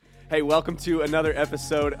Hey, welcome to another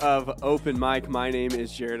episode of Open Mic. My name is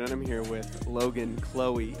Jared, and I'm here with Logan,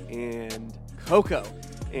 Chloe, and Coco.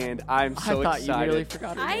 And I'm so excited. I thought you really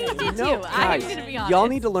forgot her name. I did too. No, I'm guys, going to be honest. y'all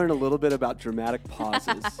need to learn a little bit about dramatic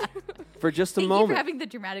pauses for just a Thank moment. you for having the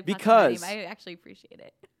dramatic pause in my Because name. I actually appreciate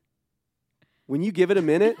it. when you give it a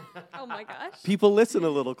minute, Oh my gosh. people listen a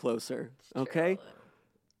little closer, okay?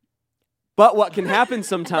 But what can happen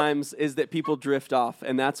sometimes is that people drift off,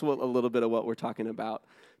 and that's what a little bit of what we're talking about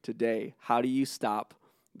today. How do you stop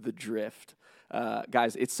the drift?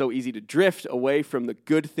 Guys, it's so easy to drift away from the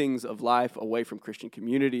good things of life, away from Christian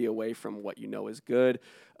community, away from what you know is good.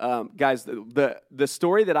 Guys, the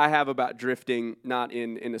story that I have about drifting, not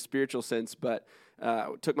in a spiritual sense, but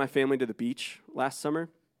took my family to the beach last summer,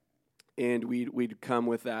 and we'd come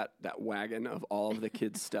with that wagon of all of the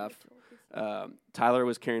kids' stuff. Tyler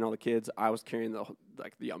was carrying all the kids. I was carrying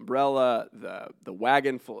the umbrella, the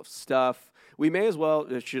wagon full of stuff. We may as well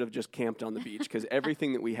should have just camped on the beach because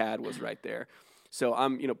everything that we had was right there. So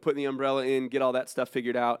I'm putting the umbrella in, get all that stuff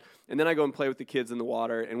figured out, and then I go and play with the kids in the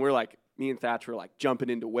water. And me and Thatch were like jumping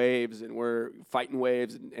into waves, and we're fighting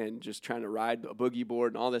waves and just trying to ride a boogie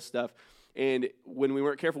board and all this stuff. And when we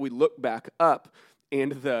weren't careful, we looked back up,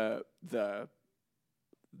 and the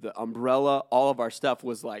umbrella, all of our stuff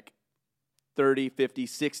was like 30, 50,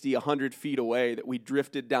 60, 100 feet away that we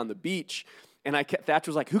drifted down the beach. And Thatch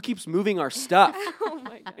was like, who keeps moving our stuff? Oh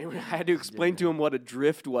my God. And I had to explain to him what a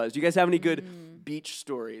drift was. Do you guys have any good beach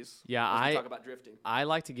stories? Yeah, as we talk about drifting. I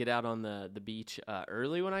like to get out on the beach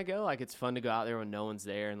early when I go. Like, it's fun to go out there when no one's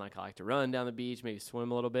there, and like I like to run down the beach, maybe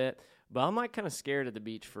swim a little bit. But I'm like kind of scared of the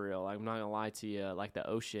beach for real. I'm not gonna lie to you, like the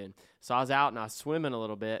ocean. So I was out and I was swimming a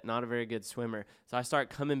little bit, not a very good swimmer. So I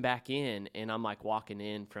start coming back in, and I'm like walking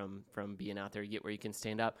in from being out there. You get where you can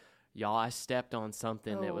stand up. Y'all, I stepped on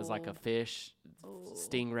something that was like a fish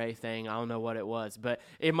stingray thing. I don't know what it was, but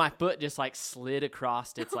my foot just like slid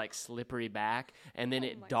across its like slippery back, and then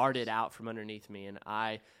it darted out from underneath me, and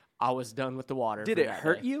I was done with the water. Did it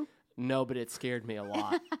hurt you? No, but it scared me a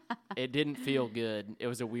lot. It didn't feel good. It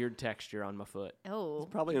was a weird texture on my foot. Oh.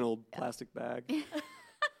 Probably an old plastic bag.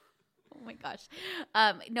 Oh my gosh.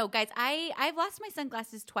 No, guys, I've lost my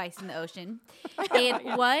sunglasses twice in the ocean.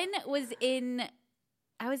 And one was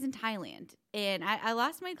I was in Thailand, and I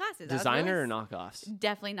lost my glasses. Designer or knockoffs?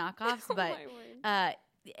 Definitely knockoffs, but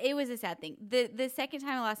it was a sad thing. The second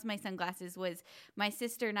time I lost my sunglasses was my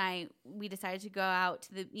sister and I. We decided to go out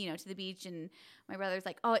to the beach, and my brother's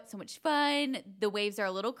like, "Oh, it's so much fun. The waves are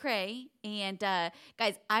a little cray." And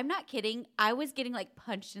guys, I'm not kidding. I was getting like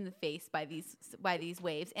punched in the face by these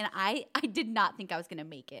waves, and I did not think I was gonna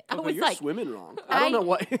make it. I was you're like swimming wrong. I don't know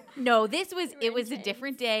what. No, it was a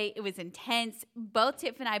different day. It was intense. Both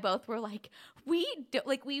Tiff and I were like, we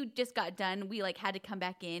just got done. We like had to come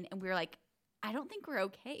back in, and we were like, I don't think we're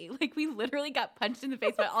okay. Like, we literally got punched in the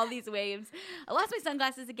face by all these waves. I lost my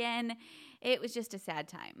sunglasses again. It was just a sad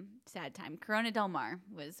time. Sad time. Corona Del Mar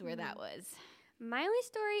was where that was. My only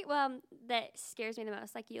story, that scares me the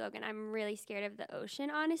most, like you, Logan, I'm really scared of the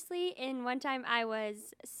ocean, honestly. And one time I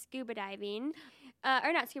was scuba diving.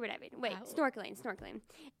 Or not scuba diving. Wait, snorkeling.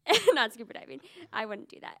 Not scuba diving. I wouldn't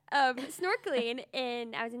do that. Snorkeling,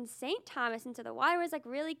 and I was in St. Thomas, and so the water was, like,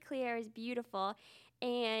 really clear. It was beautiful.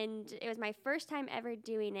 And it was my first time ever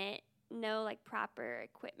doing it. No, like, proper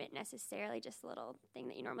equipment necessarily, just a little thing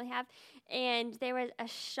that you normally have. And there was a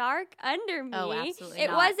shark under me. Oh, absolutely It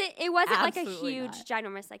not. wasn't like a Absolutely huge,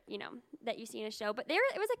 ginormous, like, that you see in a show. But it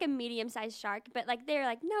was like a medium-sized shark. But, like, they're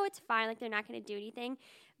like, no, it's fine. Like, they're not going to do anything.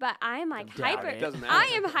 But I'm, like, hyper. It doesn't matter. I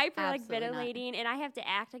am hyper, like, Absolutely not. ventilating. And I have to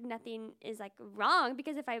act like nothing is, like, wrong.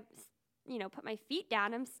 Because if I put my feet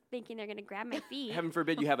down, I'm thinking they're going to grab my feet. Heaven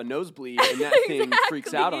forbid you have a nosebleed and that thing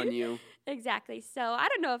freaks out on you. Exactly. So I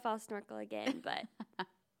don't know if I'll snorkel again, but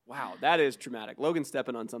Wow, that is traumatic. Logan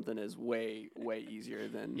stepping on something is way, way easier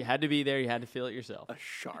than You had to be there. You had to feel it yourself. a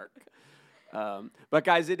shark. But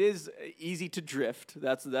guys, it is easy to drift.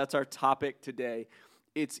 That's our topic today.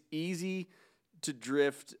 It's easy to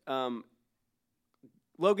drift.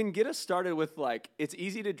 Logan, get us started with it's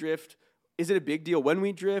easy to drift. Is it a big deal when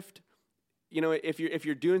we drift? If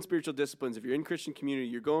you're doing spiritual disciplines, if you're in Christian community,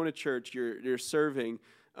 you're going to church, you're serving.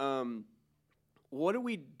 What are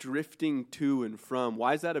we drifting to and from?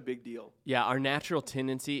 Why is that a big deal? Yeah, our natural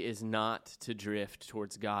tendency is not to drift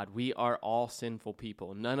towards God. We are all sinful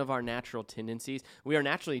people. None of our natural tendencies, we are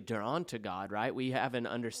naturally drawn to God, right? We have an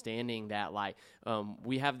understanding that,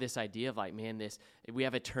 we have this idea of, we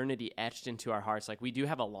have eternity etched into our hearts. Like, we do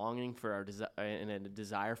have a longing for our and a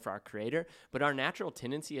desire for our Creator, but our natural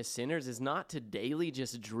tendency as sinners is not to daily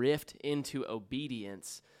just drift into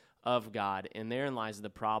obedience of God, and therein lies the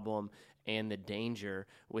problem. and the danger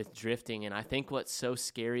with drifting. And I think what's so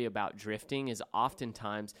scary about drifting is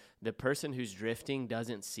oftentimes the person who's drifting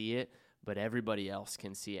doesn't see it, but everybody else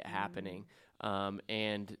can see it happening.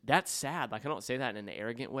 And that's sad. Like, I don't say that in an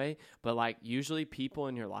arrogant way, but like usually people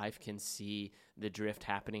in your life can see the drift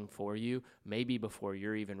happening for you, maybe before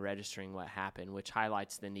you're even registering what happened, which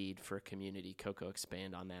highlights the need for community. Coco,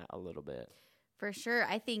 expand on that a little bit. For sure.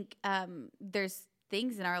 I think there's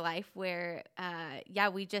things in our life where,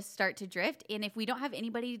 we just start to drift. And if we don't have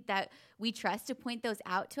anybody that we trust to point those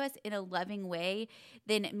out to us in a loving way,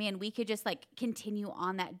 then, man, we could just like continue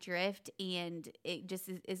on that drift, and it just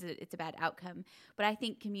it's a bad outcome. But I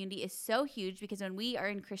think community is so huge, because when we are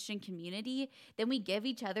in Christian community, then we give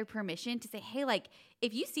each other permission to say, hey, like,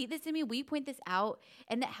 if you see this in me, we point this out,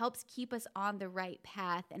 and that helps keep us on the right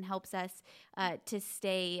path and helps us to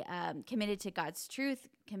stay committed to God's truth,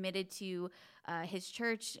 committed to his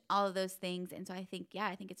church, all of those things. And so I think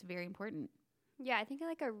it's very important. Yeah, I think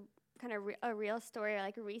like a kind of a real story, or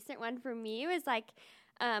like a recent one for me was like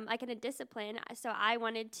in a discipline. So I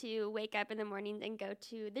wanted to wake up in the mornings and go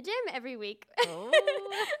to the gym every week. Oh.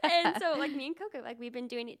 And so like me and Coco, like we've been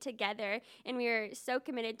doing it together, and we were so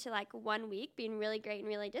committed to like 1 week being really great and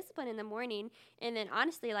really disciplined in the morning. And then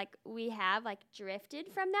honestly, like we have like drifted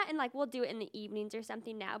from that, and like we'll do it in the evenings or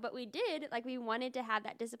something now, but we wanted to have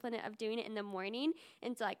that discipline of doing it in the morning.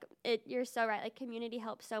 And so like you're so right. Like community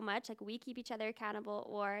helps so much. Like we keep each other accountable,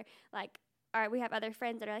 or like, we have other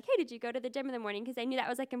friends that are like, hey, did you go to the gym in the morning? Because they knew that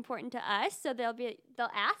was like important to us. So they'll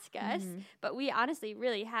ask us, but we honestly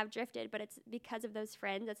really have drifted, but it's because of those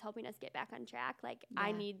friends that's helping us get back on track. Like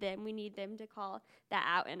I need them. We need them to call that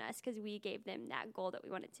out in us, because we gave them that goal that we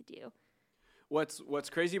wanted to do. What's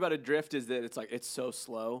crazy about a drift is that it's so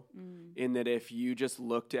slow, in that if you just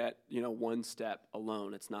looked at, one step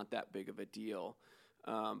alone, it's not that big of a deal.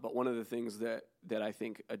 But one of the things that I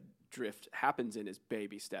think a drift happens in is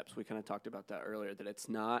baby steps. We kind of talked about that earlier, that it's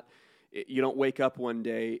not, you don't wake up one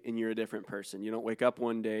day and you're a different person. You don't wake up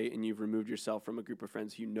one day and you've removed yourself from a group of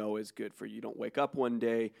friends you know is good for you. You don't wake up one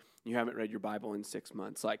day and you haven't read your Bible in 6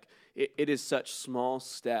 months. Like, it is such small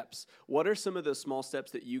steps. What are some of the small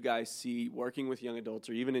steps that you guys see working with young adults,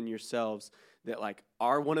 or even in yourselves, that like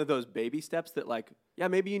are one of those baby steps that like, yeah,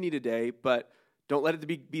 maybe you need a day, but don't let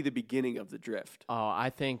it be the beginning of the drift? Oh, I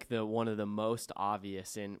think one of the most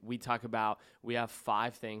obvious, and we have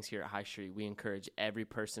 5 things here at High Street we encourage every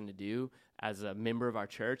person to do as a member of our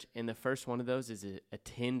church. And the first one of those is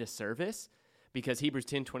attend a service, because Hebrews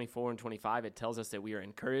 10:24 and 25, it tells us that we are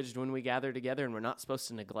encouraged when we gather together, and we're not supposed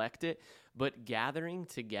to neglect it. But gathering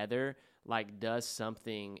together like does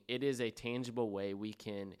something. It is a tangible way we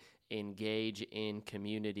can engage in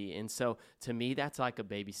community. And so to me, that's like a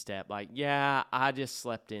baby step. Like, yeah, I just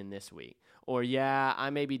slept in this week. Or, yeah, I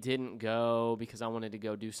maybe didn't go because I wanted to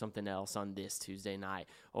go do something else on this Tuesday night,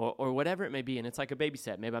 or whatever it may be. And it's like a baby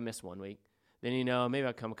step. Maybe I missed 1 week. Then, maybe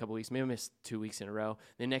I come a couple weeks. Maybe I missed 2 weeks in a row.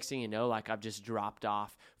 The next thing you know, like I've just dropped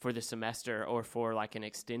off for the semester or for like an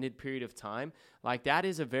extended period of time. Like that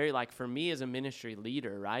is a very, like for me as a ministry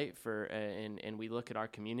leader, right? And we look at our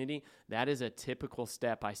community, that is a typical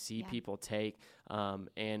step I see people take.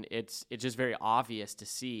 And it's just very obvious to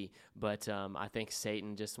see. But I think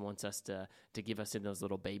Satan just wants us to give us in those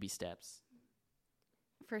little baby steps.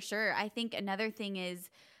 For sure. I think another thing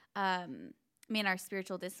is, our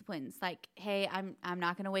spiritual disciplines, like, hey, I'm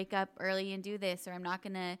not going to wake up early and do this, or I'm not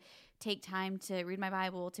going to take time to read my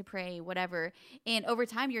Bible, to pray, whatever. And over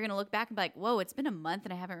time, you're going to look back and be like, whoa, it's been a month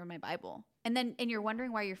and I haven't read my Bible. And you're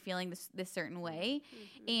wondering why you're feeling this certain way.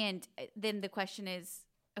 And then the question is,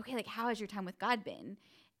 okay, like, how has your time with God been?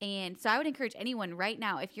 And so I would encourage anyone right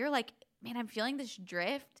now, if you're like, man, I'm feeling this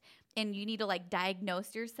drift, and you need to like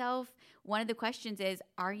diagnose yourself, one of the questions is,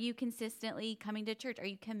 are you consistently coming to church? Are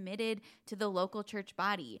you committed to the local church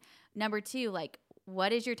body? Number 2, like,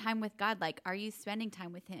 what is your time with God like? Are you spending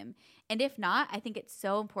time with him? And if not, I think it's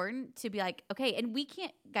so important to be like, okay, and we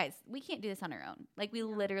can't do this on our own. Like, we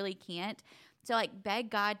literally can't. So like beg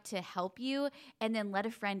God to help you, and then let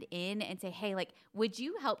a friend in and say, hey, like, would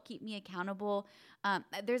you help keep me accountable?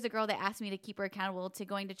 There's a girl that asked me to keep her accountable to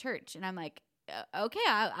going to church. And I'm like, okay,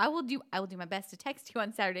 I will do my best to text you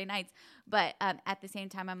on Saturday nights. But at the same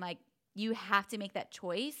time, I'm like, you have to make that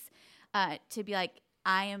choice to be like,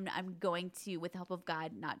 I'm going to, with the help of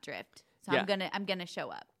God, not drift. So I'm gonna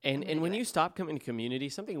show up. And when you stop coming to community,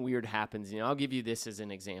 something weird happens. I'll give you this as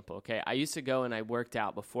an example. Okay, I used to go and I worked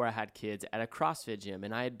out before I had kids at a CrossFit gym,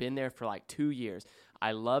 and I had been there for like 2 years.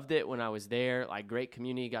 I loved it when I was there, like great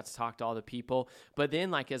community, got to talk to all the people. But then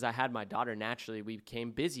like as I had my daughter, naturally we became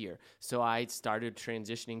busier. So I started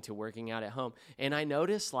transitioning to working out at home. And I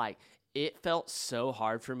noticed like it felt so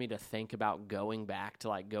hard for me to think about going back to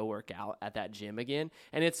like go work out at that gym again.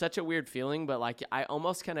 And it's such a weird feeling, but like I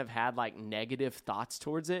almost kind of had like negative thoughts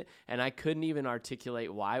towards it, and I couldn't even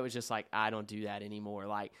articulate why. It was just like, I don't do that anymore.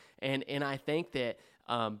 Like, and I think that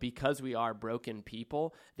because we are broken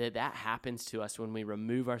people, that happens to us when we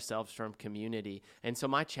remove ourselves from community. And so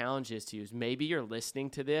my challenge is to you is maybe you're listening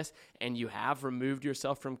to this and you have removed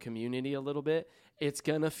yourself from community a little bit. It's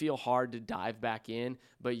going to feel hard to dive back in,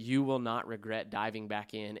 but you will not regret diving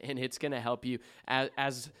back in. And it's going to help you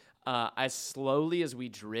as slowly as we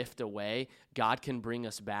drift away, God can bring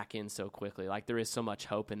us back in so quickly. Like there is so much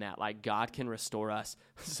hope in that. Like God can restore us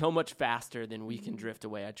so much faster than we can drift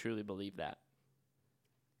away. I truly believe that.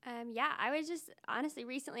 Yeah, I was just, honestly,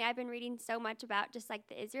 recently I've been reading so much about just like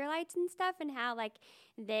the Israelites and stuff and how like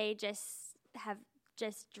they just have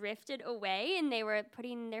just drifted away and they were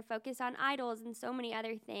putting their focus on idols and so many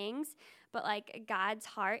other things. But like God's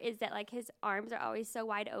heart is that like his arms are always so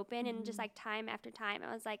wide open and just like time after time.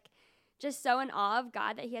 I was like just so in awe of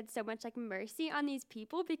God that he had so much like mercy on these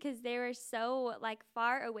people because they were so like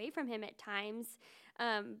far away from him at times.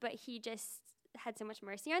 But he just had so much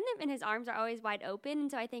mercy on them and his arms are always wide open. And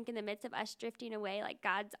so I think in the midst of us drifting away, like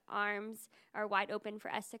God's arms are wide open for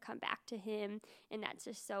us to come back to him. And that's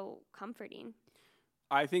just so comforting.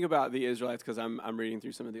 I think about the Israelites because I'm reading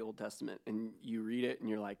through some of the Old Testament, and you read it and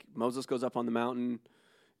you're like, Moses goes up on the mountain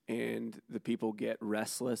and the people get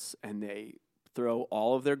restless and they throw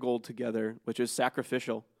all of their gold together, which is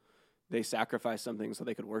sacrificial. They sacrifice something so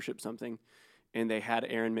they could worship something. And they had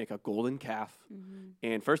Aaron make a golden calf.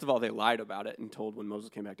 And first of all, they lied about it and told when Moses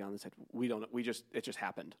came back down, they said, it just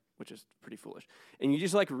happened, which is pretty foolish. And you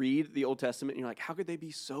just like read the Old Testament and you're like, how could they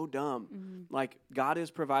be so dumb? Like God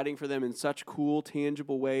is providing for them in such cool,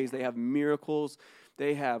 tangible ways. They have miracles.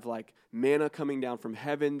 They have like manna coming down from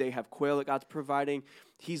heaven. They have quail that God's providing.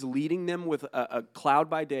 He's leading them with a cloud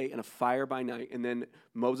by day and a fire by night. And then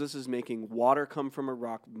Moses is making water come from a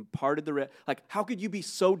rock, parted the Red. Like, how could you be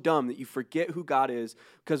so dumb that you forget who God is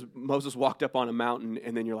because Moses walked up on a mountain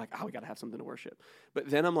and then you're like, oh, we got to have something to worship. But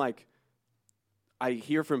then I'm like, I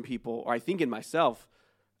hear from people, or I think in myself,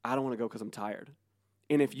 I don't want to go because I'm tired.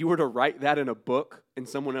 And if you were to write that in a book and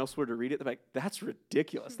someone else were to read it, they're like, that's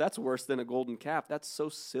ridiculous. That's worse than a golden calf. That's so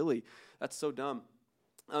silly. That's so dumb.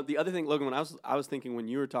 The other thing, Logan, when I was thinking when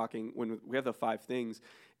you were talking, when we have the 5 things,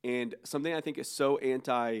 and something I think is so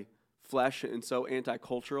anti-flesh and so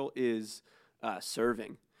anti-cultural is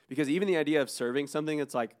serving. Because even the idea of serving something,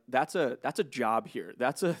 it's like that's a job here.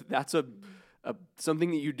 That's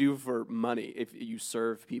something that you do for money if you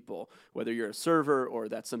serve people, whether you're a server or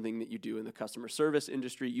that's something that you do in the customer service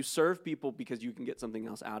industry. You serve people because you can get something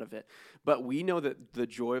else out of it. But we know that the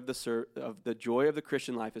joy of the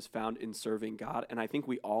Christian life is found in serving God, and I think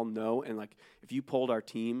we all know. And like, if you polled our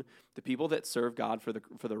team, the people that serve God for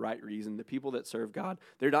the right reason, the people that serve God,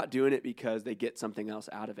 they're not doing it because they get something else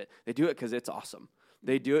out of it. They do it because it's awesome.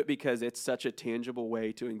 They do it because it's such a tangible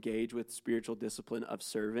way to engage with spiritual discipline of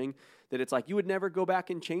serving that it's like you would never go back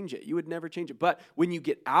and change it. You would never change it. But when you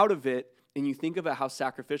get out of it and you think about how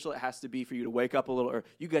sacrificial it has to be for you to wake up a little early,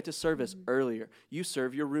 you get to service earlier. You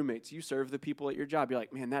serve your roommates. You serve the people at your job. You're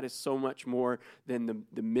like, man, that is so much more than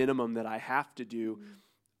the minimum that I have to do.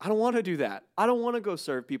 I don't want to do that. I don't want to go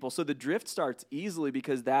serve people. So the drift starts easily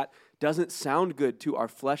because that doesn't sound good to our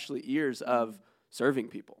fleshly ears of serving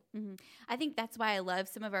people. I think that's why I love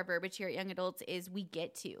some of our verbiage here at Young Adults is we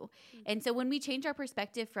get to. And so when we change our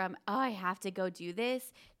perspective from, oh, I have to go do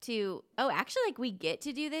this to, oh, actually, like we get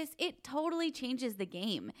to do this, it totally changes the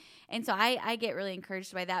game. And so I get really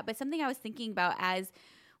encouraged by that. But something I was thinking about as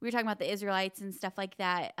we were talking about the Israelites and stuff like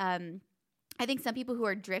that, I think some people who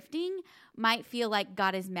are drifting might feel like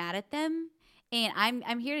God is mad at them. And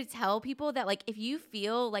I'm here to tell people that, like, if you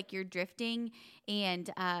feel like you're drifting and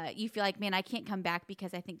you feel like, man, I can't come back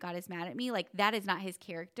because I think God is mad at me, like, that is not his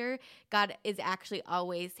character. God is actually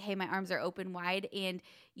always, hey, my arms are open wide, and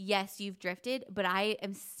yes, you've drifted, but I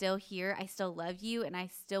am still here. I still love you, and I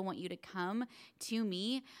still want you to come to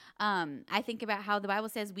me. I think about how the Bible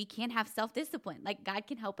says we can have self-discipline. Like, God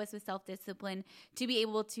can help us with self-discipline to be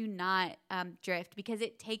able to not drift, because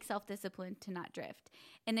it takes self-discipline to not drift.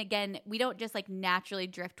 And again, we don't just like naturally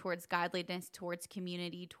drift towards godliness, towards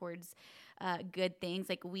community, towards good things.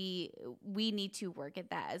 Like we need to work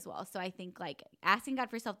at that as well. So I think like asking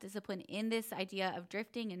God for self-discipline in this idea of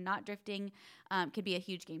drifting and not drifting could be a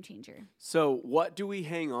huge game changer. So what do we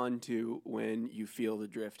hang on to when you feel the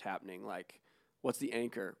drift happening? Like, what's the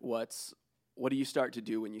anchor? What do you start to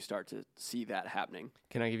do when you start to see that happening?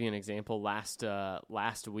 Can I give you an example?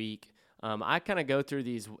 Last week, I kind of go through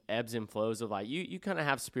these ebbs and flows of like, you kind of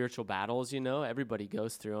have spiritual battles, everybody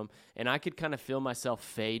goes through them. And I could kind of feel myself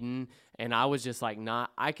fading. And I was just like,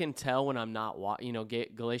 I can tell when I'm not,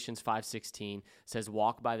 Galatians 5:16 says,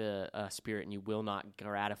 walk by the Spirit and you will not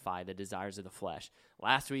gratify the desires of the flesh.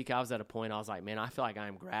 Last week, I was at a point, I was like, man, I feel like I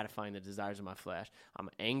am gratifying the desires of my flesh. I'm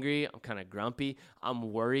angry. I'm kind of grumpy.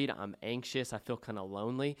 I'm worried. I'm anxious. I feel kind of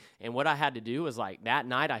lonely. And what I had to do was like that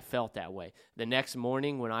night, I felt that way. The next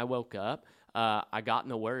morning when I woke up, I got in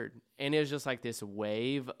the Word. And it was just like this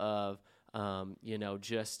wave of,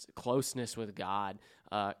 just closeness with God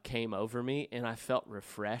came over me, and I felt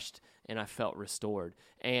refreshed and I felt restored.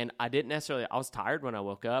 And I was tired when I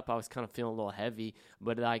woke up. I was kind of feeling a little heavy,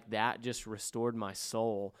 but like that just restored my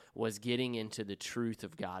soul, was getting into the truth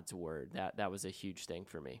of God's Word. That was a huge thing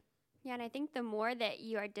for me. Yeah, and I think the more that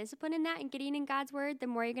you are disciplined in that and getting in God's Word, the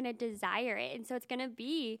more you're going to desire it. And so it's going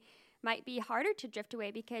to might be harder to drift away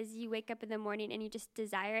because you wake up in the morning and you just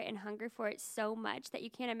desire it and hunger for it so much that you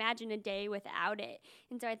can't imagine a day without it.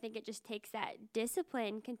 And so I think it just takes that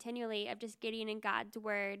discipline continually of just getting in God's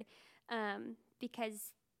Word,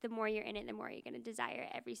 because the more you're in it, the more you're going to desire it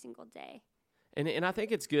every single day. And I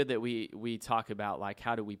think it's good that we talk about like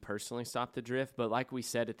how do we personally stop the drift, but like we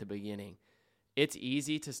said at the beginning, it's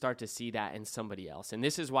easy to start to see that in somebody else. And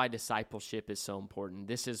this is why discipleship is so important.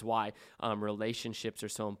 This is why relationships are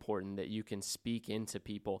so important, that you can speak into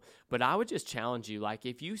people. But I would just challenge you, like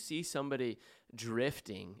if you see somebody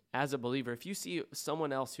drifting as a believer, if you see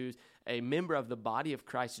someone else who's a member of the body of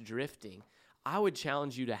Christ drifting, I would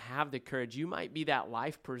challenge you to have the courage. You might be that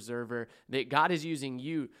life preserver that God is using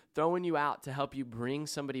you, throwing you out to help you bring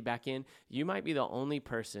somebody back in. You might be the only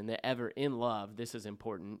person that ever in love, this is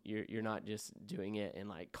important, you're not just doing it and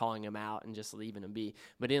like calling them out and just leaving them be.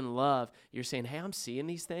 But in love, you're saying, hey, I'm seeing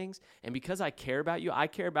these things. And because I care about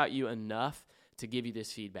you enough to give you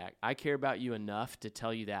this feedback. I care about you enough to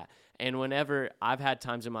tell you that. And whenever I've had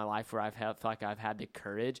times in my life where felt like I've had the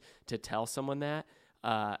courage to tell someone that,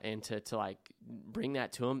 and to like bring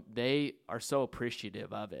that to them, they are so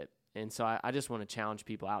appreciative of it. And so I just want to challenge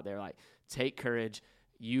people out there, like take courage.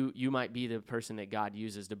 You might be the person that God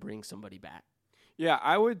uses to bring somebody back. Yeah,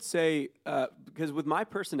 I would say, because with my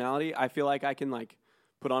personality, I feel like I can like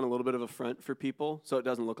put on a little bit of a front for people so it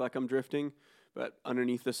doesn't look like I'm drifting, but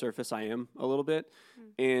underneath the surface I am a little bit.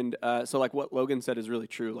 And so like what Logan said is really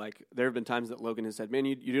true. Like there have been times that Logan has said, man,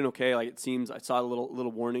 you're doing okay. Like it seems I saw a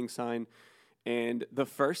little warning sign. And the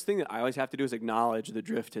first thing that I always have to do is acknowledge the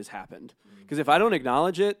drift has happened. Because if I don't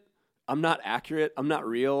acknowledge it, I'm not accurate. I'm not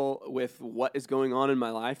real with what is going on in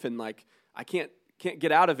my life. And like, I can't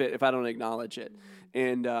get out of it if I don't acknowledge it.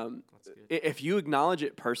 And if you acknowledge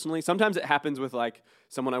it personally, sometimes it happens with like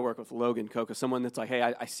someone I work with, Logan, Coco, someone that's like, hey,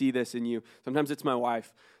 I see this in you. Sometimes it's my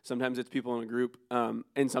wife. Sometimes it's people in a group.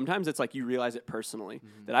 And sometimes it's like you realize it personally,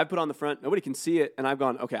 that I've put on the front. Nobody can see it. And I've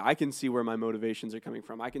gone, okay, I can see where my motivations are coming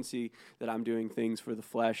from. I can see that I'm doing things for the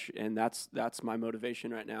flesh, and that's my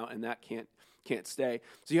motivation right now, and that can't stay.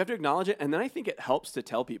 So you have to acknowledge it. And then I think it helps to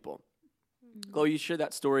tell people. Chloe, you shared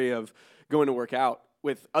that story of going to work out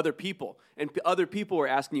with other people, and other people were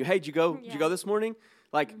asking you, hey, did you go this morning?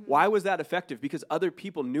 Like, why was that effective? Because other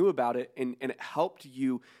people knew about it, and it helped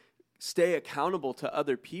you stay accountable to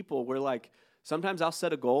other people, where like, sometimes I'll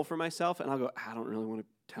set a goal for myself, and I'll go, I don't really want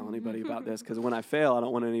to tell anybody about this, because when I fail, I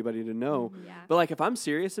don't want anybody to know. But like, if I'm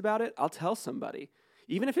serious about it, I'll tell somebody.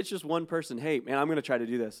 Even if it's just one person, hey, man, I'm going to try to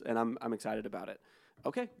do this, and I'm excited about it.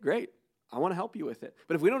 Okay, great. I want to help you with it.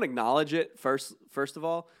 But if we don't acknowledge it first of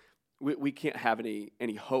all, we can't have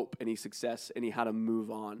any hope, any success, any how to move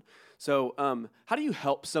on. So how do you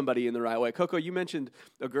help somebody in the right way? Coco, you mentioned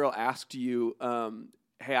a girl asked you,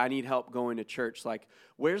 hey, I need help going to church. Like,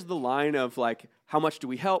 where's the line of like, how much do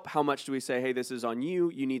we help? How much do we say, hey, this is on you.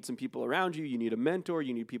 You need some people around you. You need a mentor.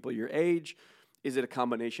 You need people your age. Is it a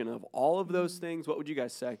combination of all of those things? What would you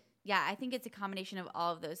guys say? Yeah, I think it's a combination of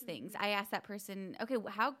all of those things. I asked that person, okay,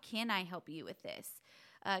 how can I help you with this?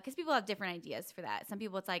 Because people have different ideas for that. Some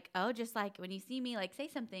people, it's like, oh, just like when you see me, like say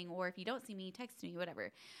something, or if you don't see me, text me,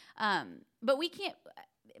 whatever. But we can't,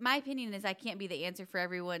 my opinion is I can't be the answer for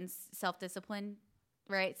everyone's self-discipline,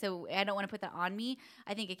 right? So I don't want to put that on me.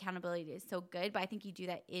 I think accountability is so good, but I think you do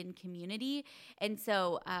that in community. And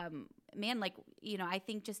so, man, like, I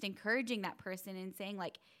think just encouraging that person and saying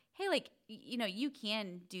like, hey, like, you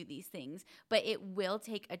can do these things, but it will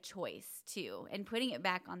take a choice too. And putting it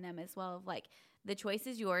back on them as well of like, the choice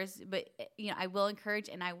is yours, but I will encourage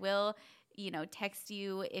and I will, text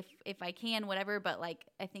you if I can, whatever. But like,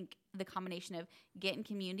 I think the combination of get in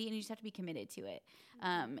community and you just have to be committed to it.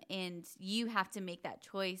 And you have to make that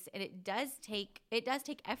choice. And it does take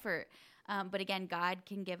effort. But again, God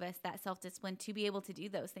can give us that self-discipline to be able to do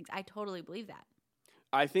those things. I totally believe that.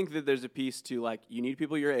 I think that there's a piece to, like, you need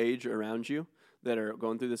people your age around you that are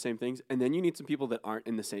going through the same things, and then you need some people that aren't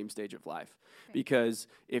in the same stage of life. Right. Because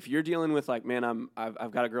if you're dealing with, like, man,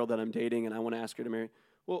 I've got a girl that I'm dating and I want to ask her to marry,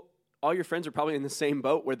 well, all your friends are probably in the same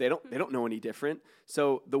boat where they don't know any different.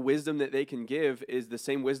 So the wisdom that they can give is the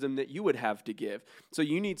same wisdom that you would have to give. So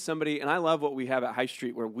you need somebody, and I love what we have at High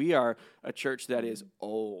Street, where we are a church that is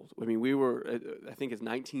old. I mean, we were, I think it's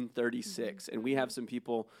 1936, and we have some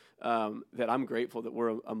people that I'm grateful that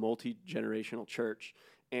we're a multi-generational church.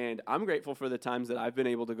 And I'm grateful for the times that I've been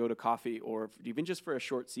able to go to coffee, or even just for a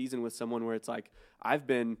short season with someone where it's like, I've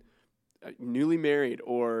been newly married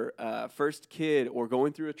or first kid or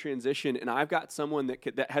going through a transition, and I've got someone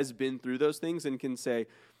that has been through those things and can say,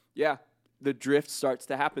 yeah, the drift starts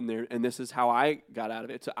to happen there, and this is how I got out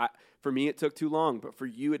of it. So for me, it took too long, but for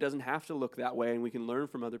you, it doesn't have to look that way, and we can learn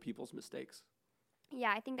from other people's mistakes.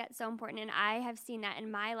 Yeah, I think that's so important, and I have seen that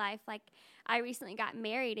in my life. Like, I recently got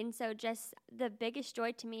married, and so just the biggest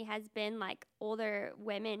joy to me has been, like, older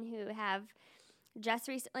women who have just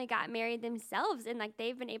recently got married themselves, and like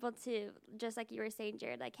they've been able to, just like you were saying,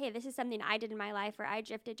 Jared, like, hey, this is something I did in my life, or I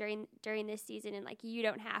drifted during this season, and like you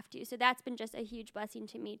don't have to. So that's been just a huge blessing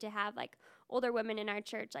to me to have like older women in our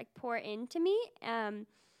church like pour into me, and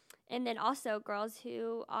then also girls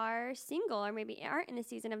who are single or maybe aren't in the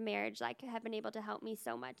season of marriage like have been able to help me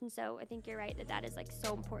so much. And so I think you're right that is like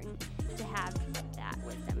so important to have that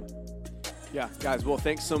wisdom. Yeah, guys, well,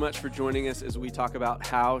 thanks so much for joining us as we talk about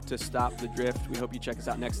how to stop the drift. We hope you check us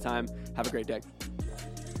out next time. Have a great day.